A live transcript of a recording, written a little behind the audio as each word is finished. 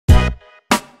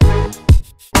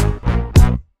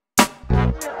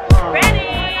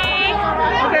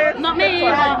Not me.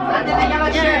 Yes,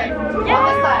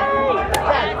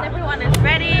 everyone is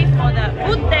ready for the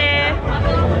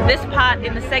UTE. This part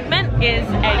in the segment is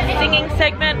a singing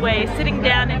segment where you're sitting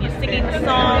down and you're singing the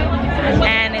song,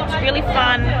 and it's really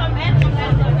fun.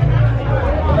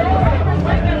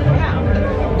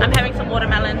 I'm having some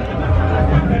watermelon.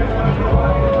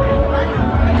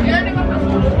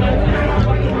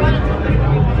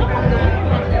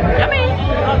 Yummy!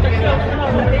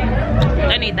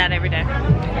 Don't eat that every day.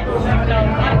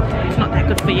 It's not that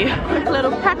good for you. Quick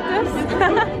little practice.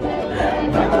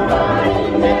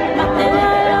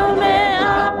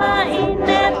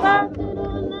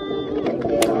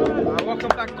 Welcome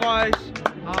back, guys.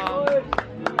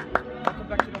 Welcome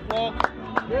back to the vlog.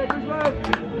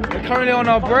 We're currently on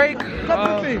our break,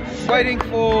 waiting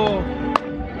for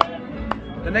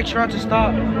the next round to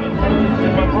start.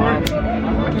 We're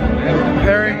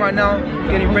preparing right now,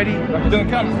 getting ready. Doing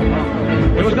cuts.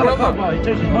 What's your brother?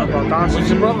 Dancing. What's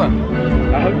your brother? I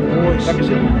hope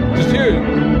Just you?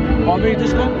 me,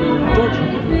 this guy, George.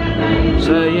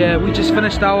 So yeah, we just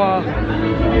finished our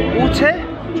UTE.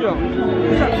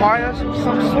 Choir of some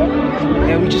sort.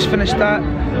 Yeah, we just finished that.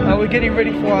 We're getting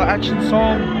ready for our action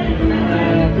song.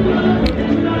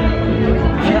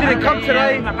 If you didn't come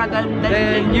today,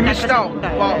 then you missed out.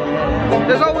 But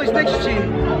there's always next year.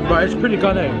 But it's pretty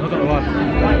good, eh? Not gonna lie.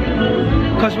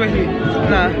 Cause we're here.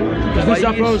 Nah. Because this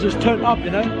Afro's is turned up, you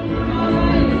know?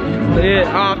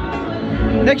 Yeah.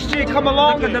 Next year, come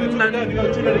along.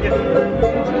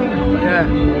 Yeah.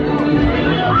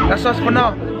 That's us for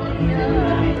now.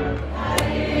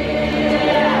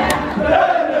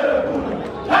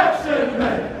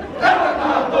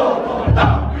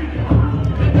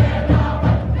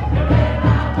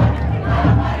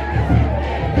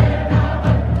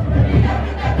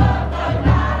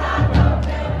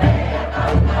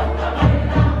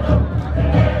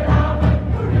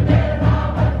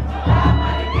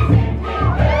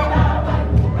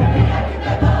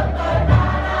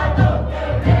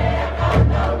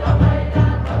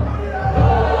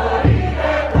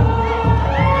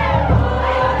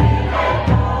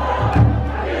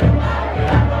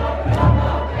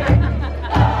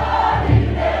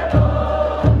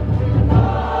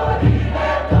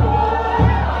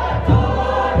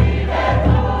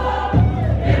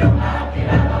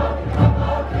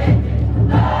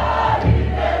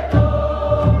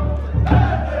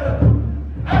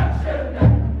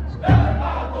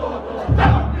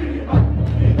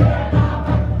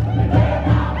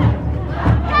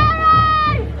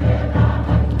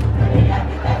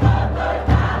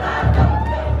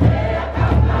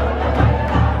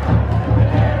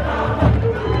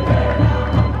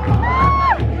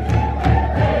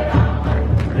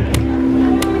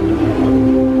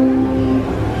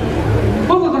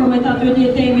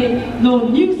 No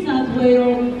New South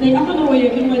Wales, te akanoia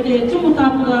ki mo te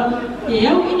tumutapura e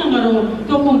au inangaro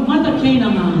toko mata keina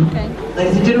ma.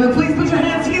 Ladies and gentlemen, please put your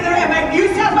hands together and make New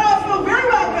South Wales feel very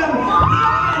welcome.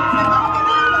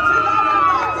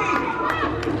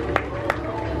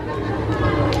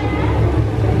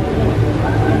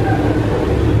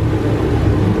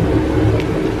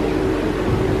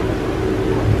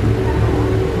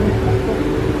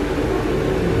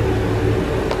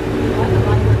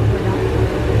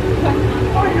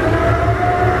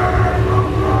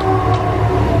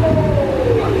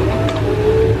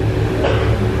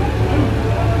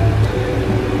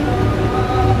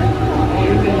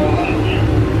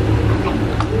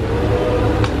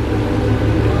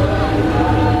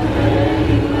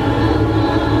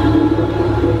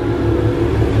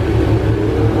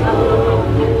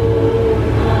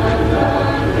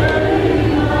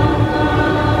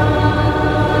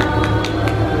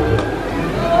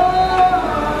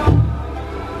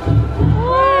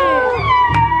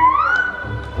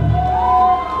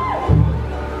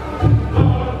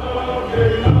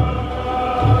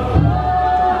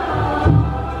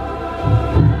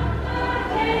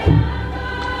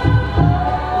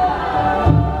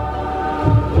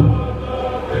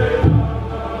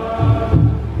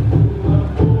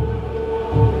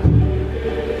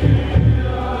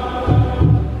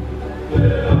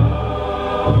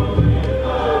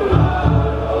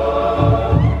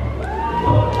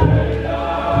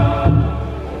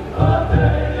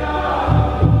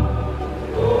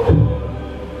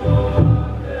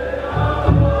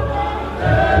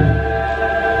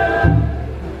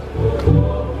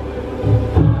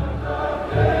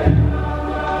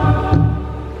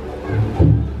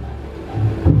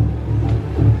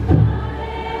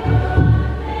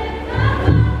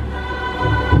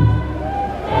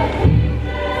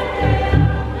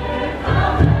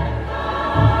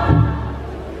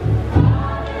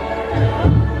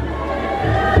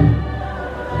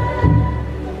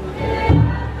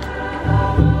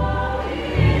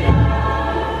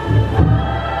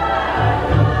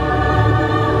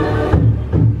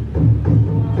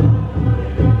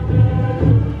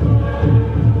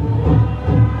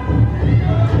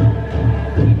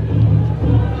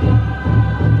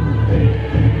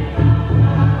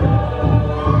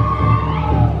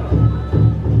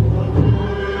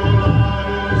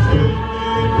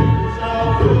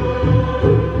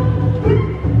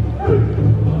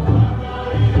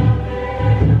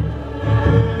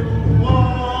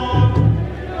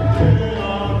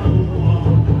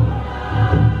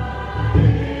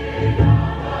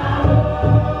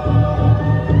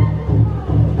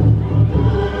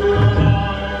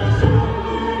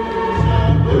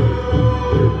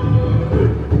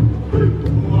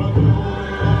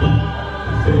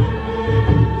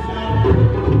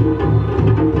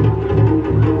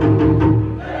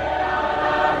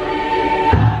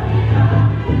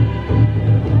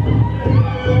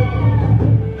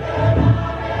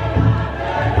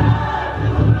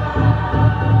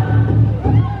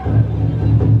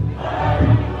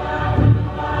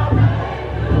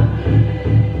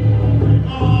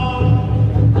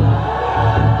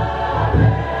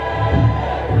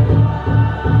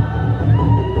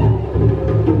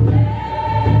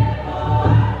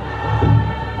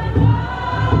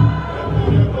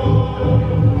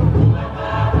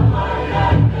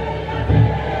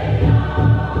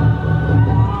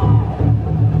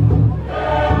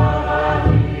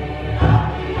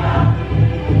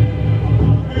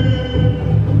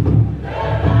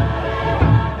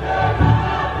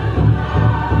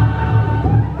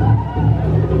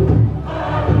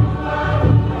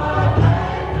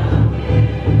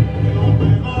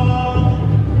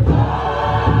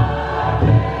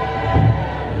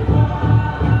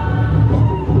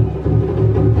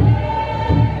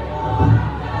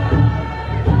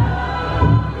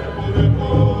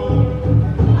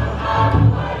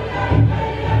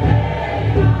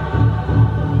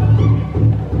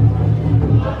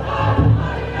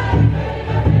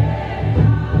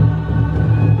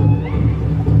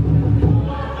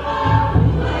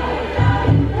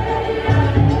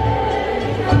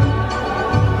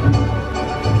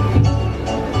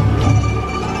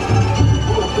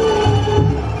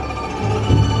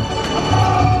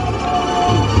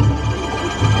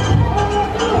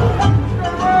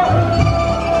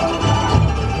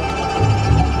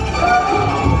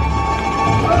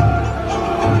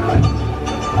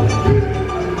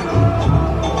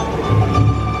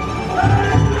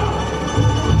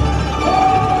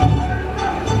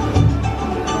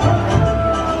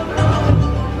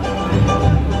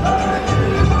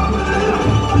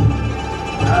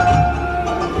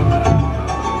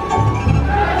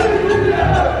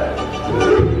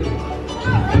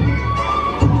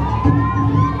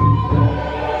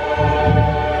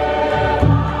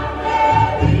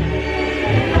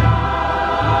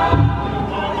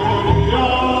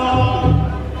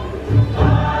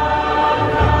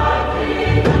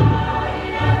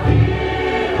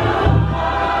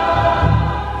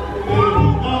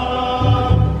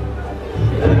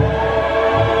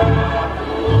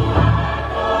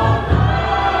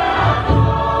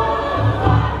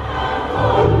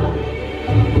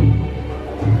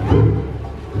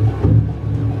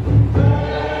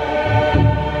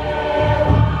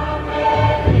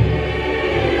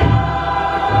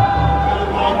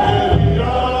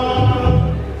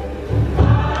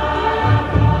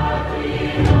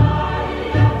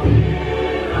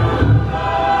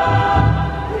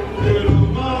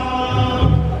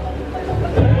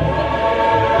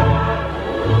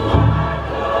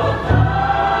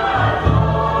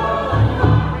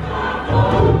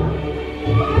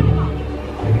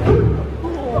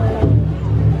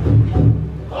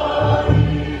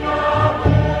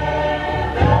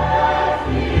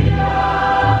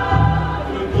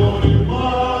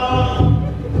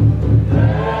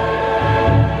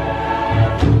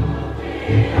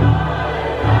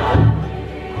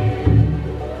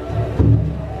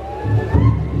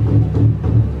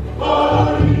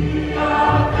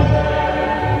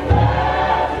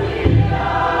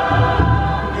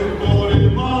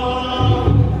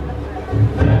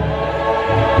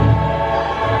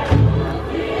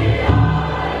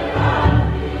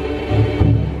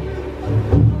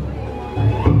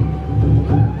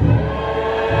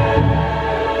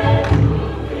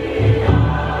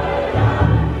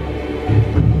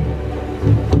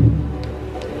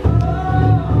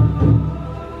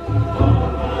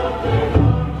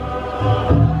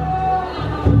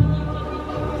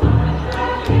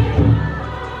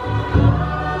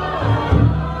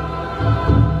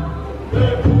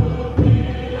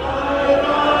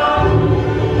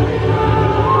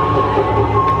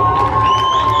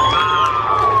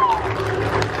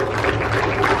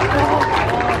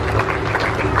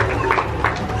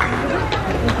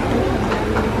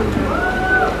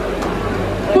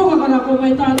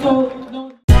 So,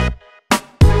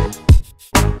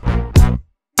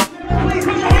 Please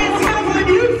put your hands together for the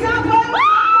New South Wales.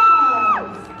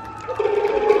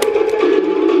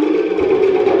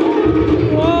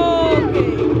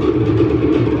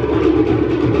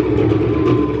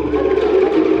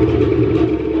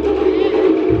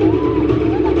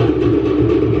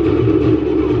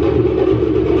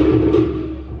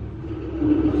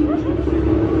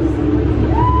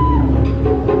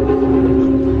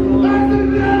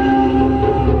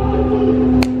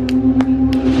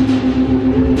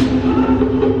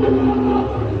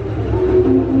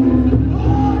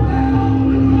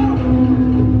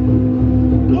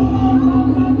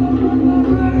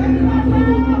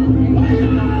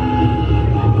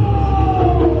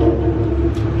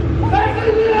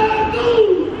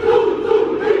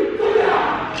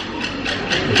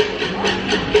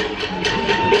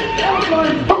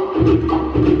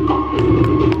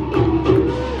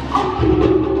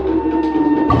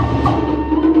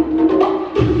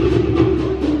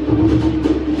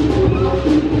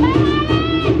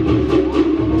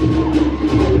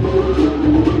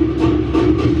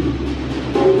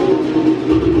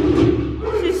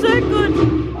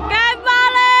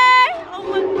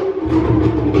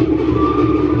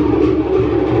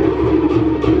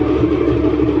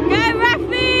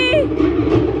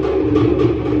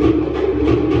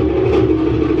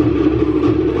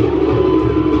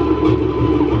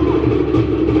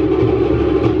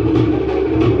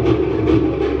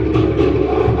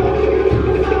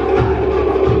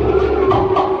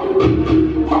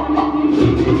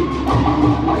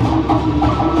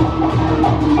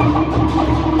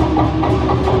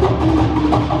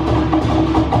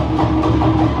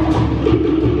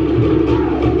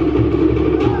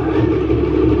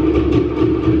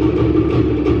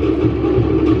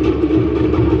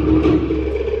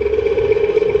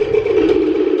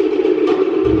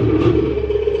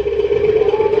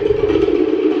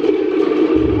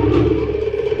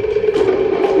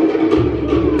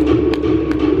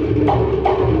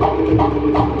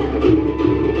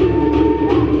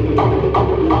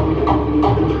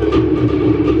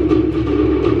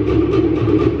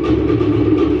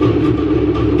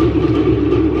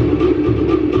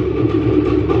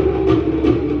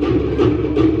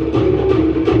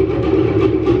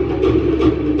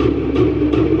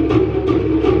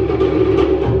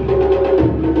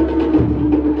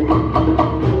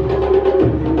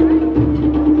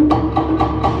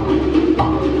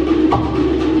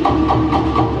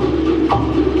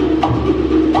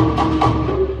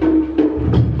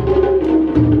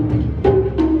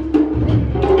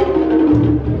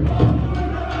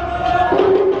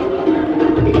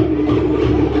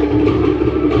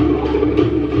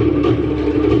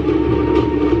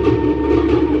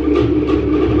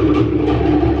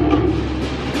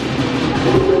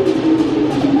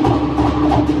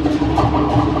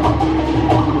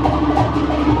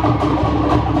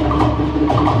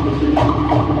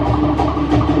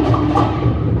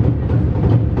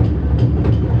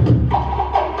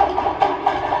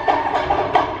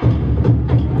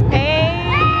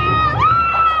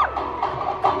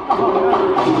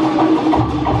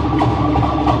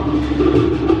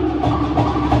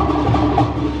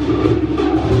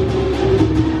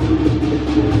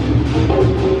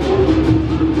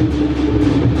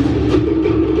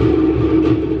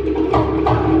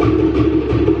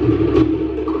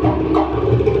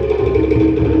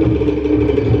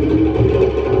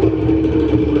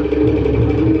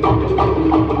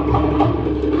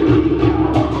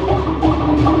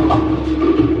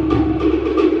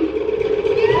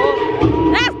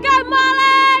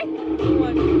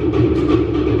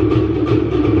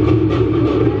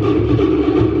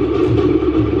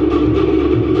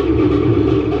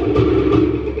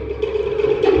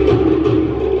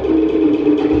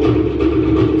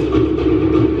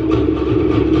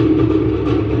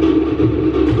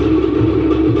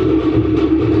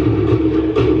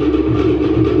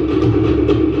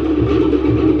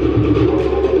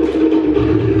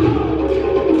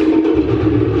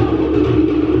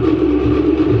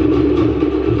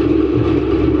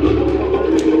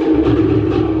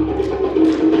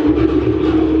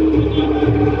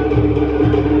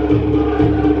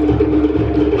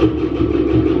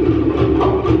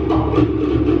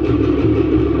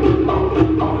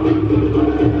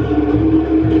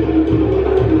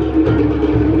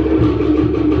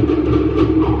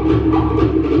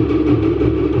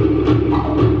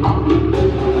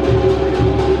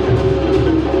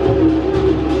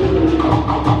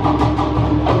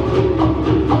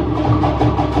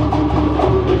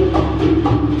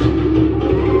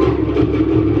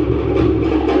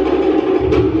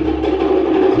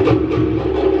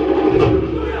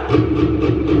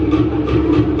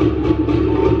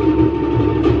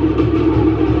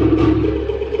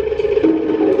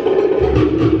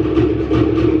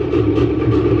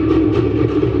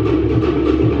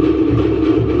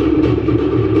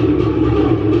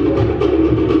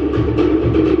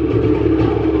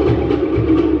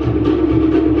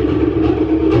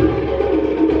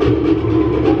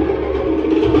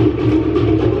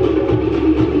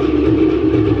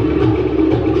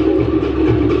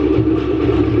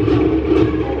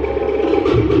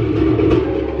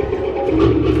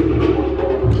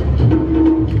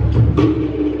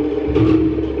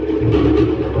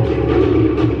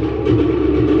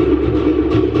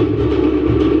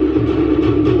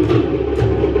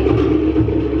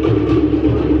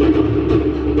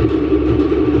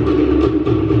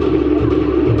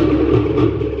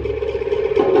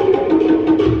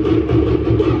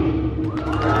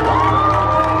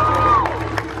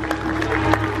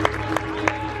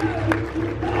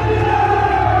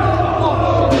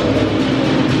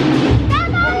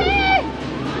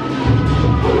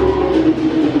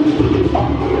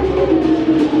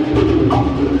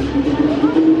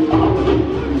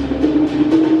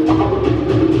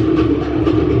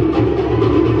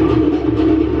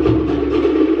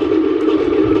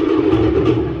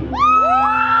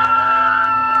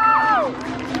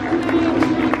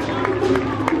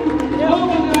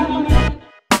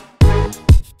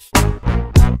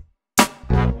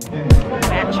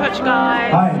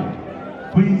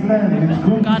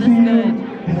 God is good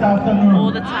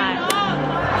all the time.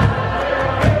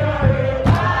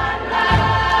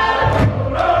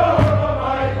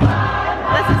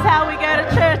 This is how we go to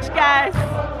church, guys.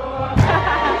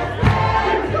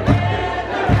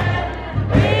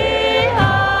 Be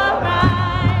alright.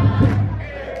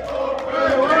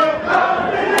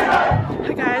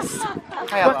 Hi guys,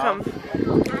 welcome.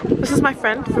 This is my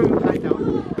friend from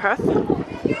Perth.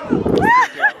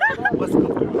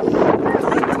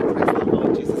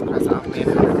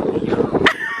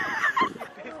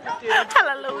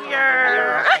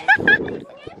 Hallelujah.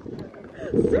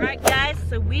 Right guys,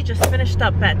 so we just finished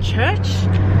up at church.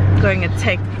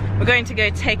 We're going to go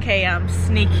take a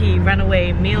sneaky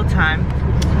runaway meal time.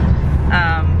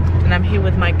 And I'm here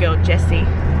with my girl Jessie.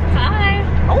 Hi.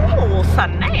 Oh,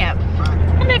 Sanab.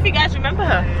 I don't know if you guys remember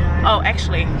her. Oh,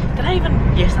 actually, did I even?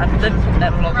 Yes, I did put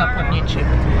that vlog up on YouTube.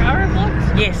 Raro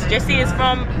vlogs? Yes, Jessie is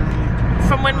from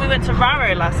when we went to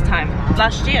Raro last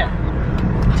year.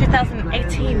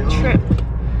 2018 trip.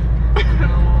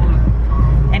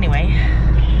 Anyway,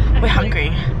 we're hungry.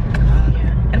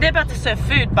 And they're about to serve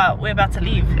food, but we're about to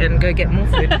leave and go get more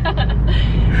food.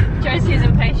 Josie is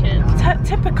impatient.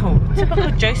 Typical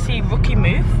Josie rookie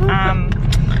move.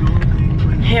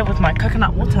 Here with my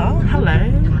coconut water. Hello.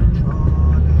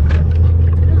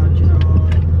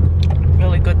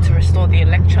 Really good to restore the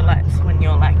electrolytes when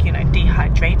you're like, you know,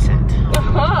 dehydrated.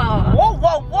 Oh. Whoa,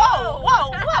 whoa, whoa,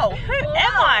 whoa, whoa. Who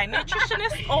am I?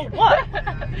 Nutritionist or what?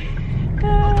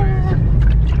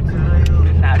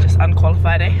 Nah, just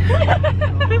unqualified, eh?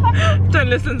 Don't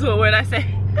listen to a word I say.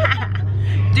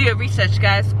 Do your research,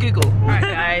 guys. Google. Alright,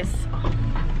 guys.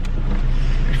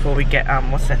 Before we get,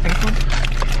 what's that thing called?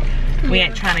 We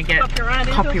ain't trying to get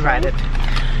copyrighted.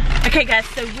 Okay guys,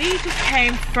 so we just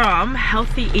came from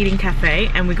Healthy Eating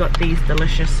Cafe and we got these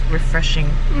delicious, refreshing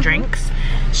drinks.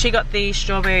 She got the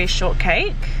strawberry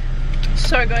shortcake.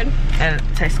 So good. And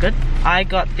it tastes good. I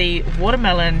got the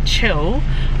watermelon chill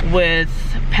with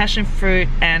passion fruit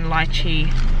and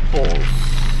lychee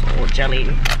balls or jelly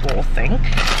ball thing.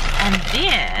 And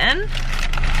then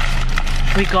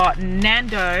we got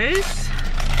Nando's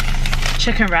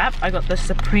chicken wrap. I got the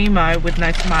Supremo with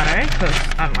no tomato because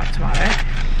I don't like tomato.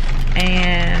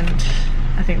 And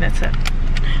I think that's it,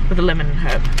 with a lemon and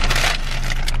herb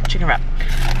chicken wrap.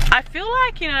 I feel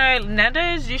like, you know,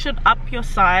 Nando's, you should up your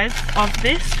size of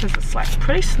this because it's like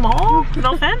pretty small,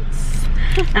 no offense.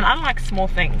 And I don't like small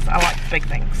things, I like big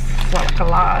things. So like a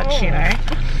large, you know.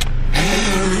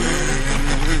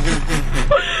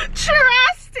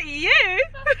 Trust you.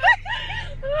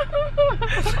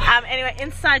 Anyway,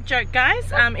 inside joke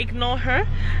guys, ignore her.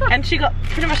 And she got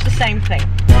pretty much the same thing.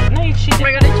 No, she did.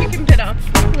 I got a chicken pitta.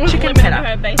 Chicken lemon pitta. and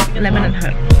herb basically. Lemon and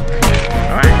herb.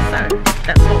 Alright, so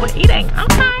that's what we're eating.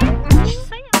 Okay.